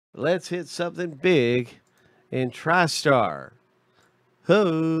Let's hit something big in TriStar.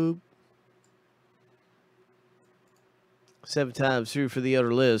 Hope. 7 times through for the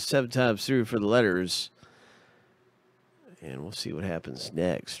outer list, 7 times through for the letters. And we'll see what happens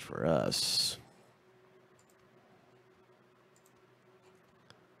next for us.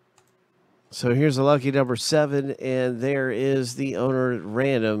 So here's the lucky number 7, and there is the owner at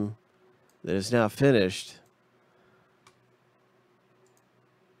random that is now finished.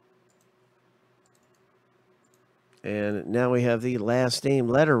 And now we have the last name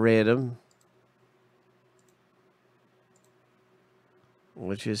letter random,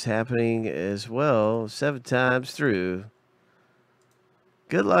 which is happening as well 7 times through.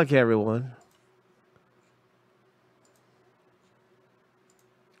 Good luck, everyone.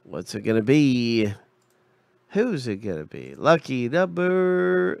 What's it going to be? Who's it going to be? Lucky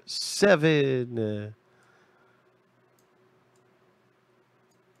number 7.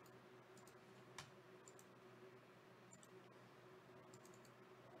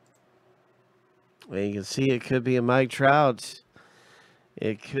 And you can see it could be a Mike Trout.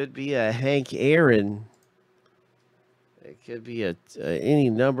 It could be a Hank Aaron. It could be any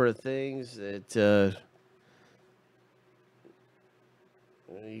number of things that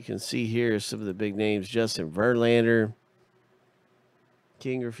you can see here. Some of the big names: Justin Verlander,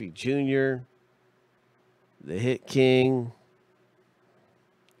 King Griffey Jr., the Hit King,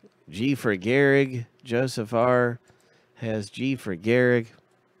 G for Gehrig. Joseph R. has G for Gehrig.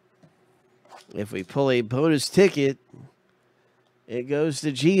 If we pull a bonus ticket, it goes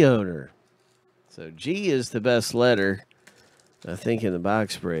to G owner. So G is the best letter, I think, in the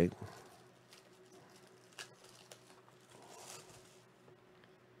box break.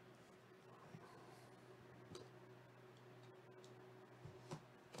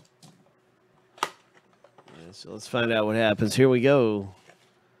 Yeah, so let's find out what happens. Here we go.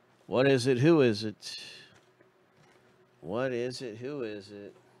 What is it? Who is it? What is it? Who is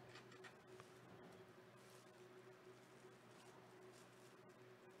it?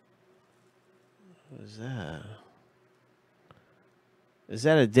 What is that? Is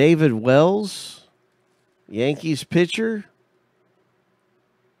that a David Wells, Yankees pitcher?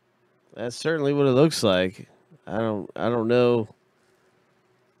 That's certainly what it looks like. I don't know.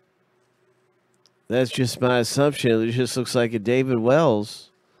 That's just my assumption. It just looks like a David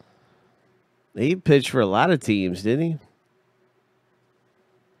Wells. He pitched for a lot of teams, didn't he?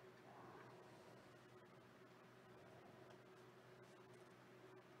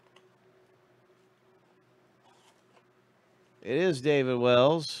 It is David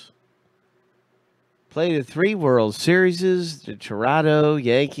Wells. Played in 3 World Series, the Toronto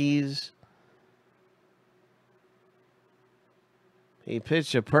Yankees. He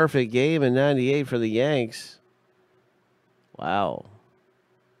pitched a perfect game in '98 for the Yanks. Wow.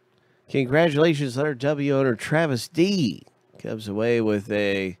 Congratulations, letter W owner Travis D. Comes away with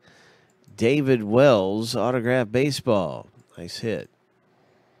a David Wells autographed baseball. Nice hit.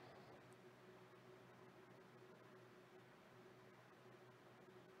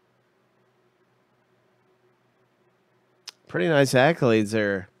 Pretty nice accolades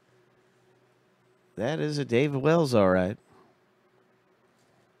there. That is a David Wells, all right.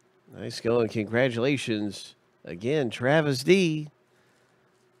 Nice going. Congratulations again, Travis D.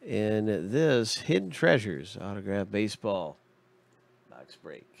 And this Hidden Treasures autograph baseball box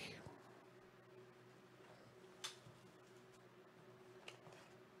break.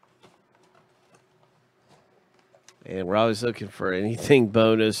 And we're always looking for anything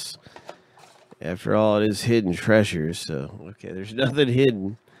bonus. After all, it is Hidden Treasures. So, okay, there's nothing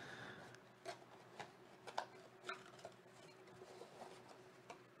hidden.